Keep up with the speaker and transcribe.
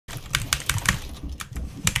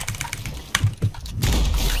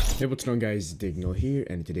Hey, what's going on guys, Dignal here,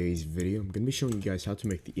 and in today's video I'm going to be showing you guys how to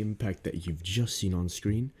make the impact that you've just seen on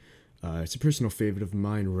screen. It's a personal favorite of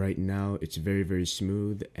mine right now. It's very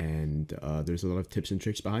smooth, and there's a lot of tips and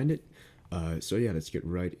tricks behind it. So yeah, let's get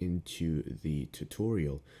right into the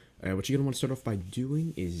tutorial. What you're going to want to start off by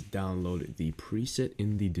doing is download the preset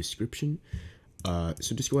in the description. So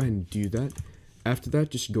just go ahead and do that. After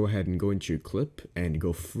that, just go ahead and go into your clip and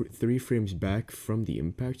go 3 frames back from the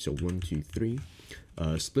impact, so 1, 2, 3.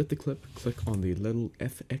 Split the clip, click on the little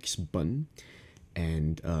FX button,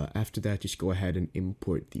 and after that just go ahead and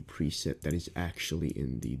import the preset that is actually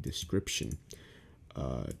in the description.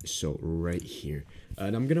 So right here,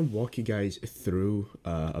 and I'm gonna walk you guys through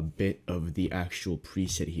a bit of the actual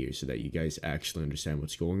preset here so that you guys actually understand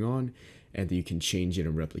what's going on and that you can change it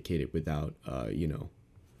and replicate it without you know,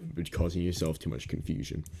 causing yourself too much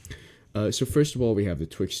confusion. So first of all, we have the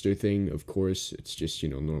Twixtor thing. Of course, it's just, you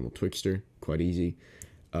know, normal Twixtor, quite easy.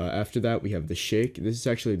 After that, we have the shake. This is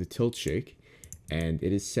actually the tilt shake, and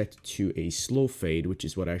it is set to a slow fade, which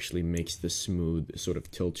is what actually makes the smooth sort of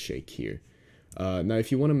tilt shake here. Now,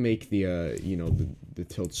 if you want to make the you know, the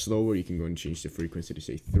tilt slower, you can go and change the frequency to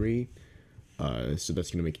say 3. So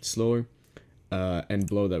that's gonna make it slower. And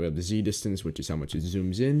below that, we have the Z distance, which is how much it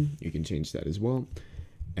zooms in. You can change that as well.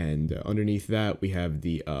 And underneath that, we have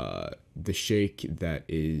the shake that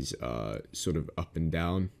is sort of up and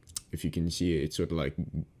down. If you can see it, it's sort of like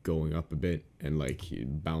going up a bit and like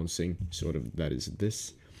bouncing, sort of. That is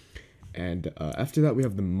this. And after that, we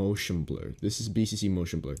have the motion blur. This is BCC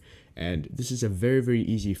motion blur, and this is a very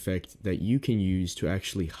easy effect that you can use to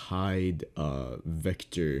actually hide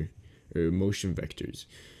vector or motion vectors.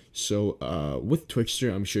 So with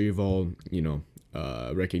Twixtor, I'm sure you've all, you know,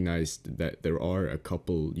 recognized that there are a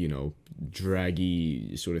couple, you know,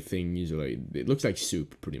 draggy sort of things. Like, it looks like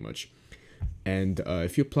soup pretty much. And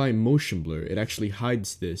if you apply motion blur, it actually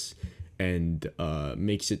hides this and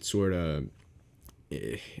makes it sort of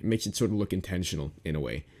look intentional in a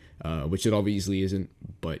way, which it obviously isn't,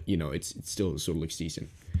 but you know, it still sort of looks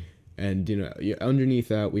decent. And you know, underneath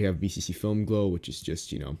that, we have BCC film glow, which is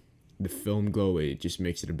just, you know, the film glow. It just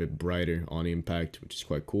makes it a bit brighter on impact, which is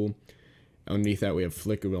quite cool. Underneath that, we have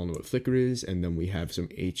flicker. We all know what flicker is. And then we have some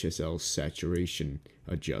HSL saturation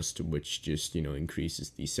adjust, which just, you know, increases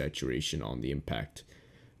the saturation on the impact,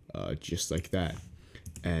 just like that.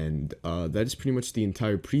 And that is pretty much the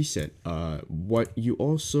entire preset. What you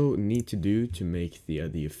also need to do to make the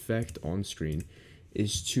effect on screen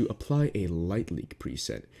is to apply a light leak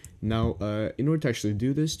preset. Now, in order to actually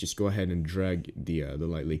do this, just go ahead and drag the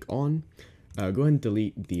light leak on. Go ahead and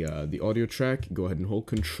delete the audio track. Go ahead and hold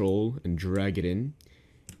Control and drag it in,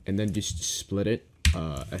 and then just split it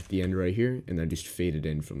at the end right here, and then just fade it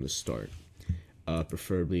in from the start.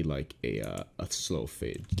 Preferably like a slow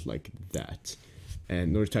fade like that. And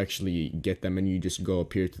in order to actually get them, and you just go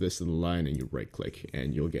up here to this little line and you right click,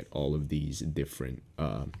 and you'll get all of these different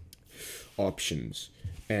options.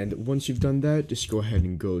 And once you've done that, just go ahead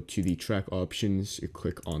and go to the track options. You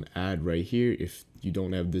click on add right here. If you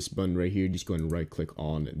don't have this button right here, just go ahead and right click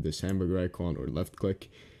on this hamburger icon or left click,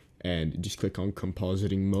 and just click on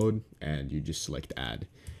compositing mode, and you just select add.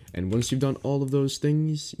 And once you've done all of those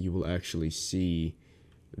things, you will actually see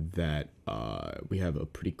that we have a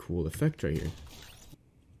pretty cool effect right here,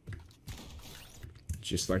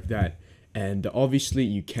 just like that. And obviously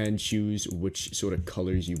you can choose which sort of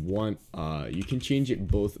colors you want. You can change it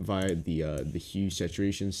both via the hue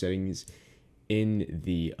saturation settings in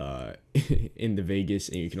the in the Vegas,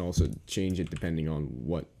 and you can also change it depending on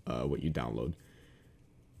what you download.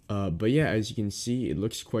 But yeah, as you can see, it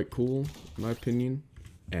looks quite cool in my opinion.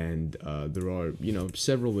 And there are, you know,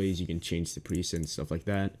 several ways you can change the preset and stuff like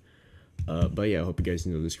that. But yeah, I hope you guys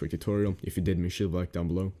enjoyed this quick tutorial. If you did, make sure to like down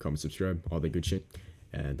below, comment, subscribe, all that good shit.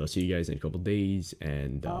 And I'll see you guys in a couple days,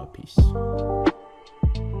 and peace.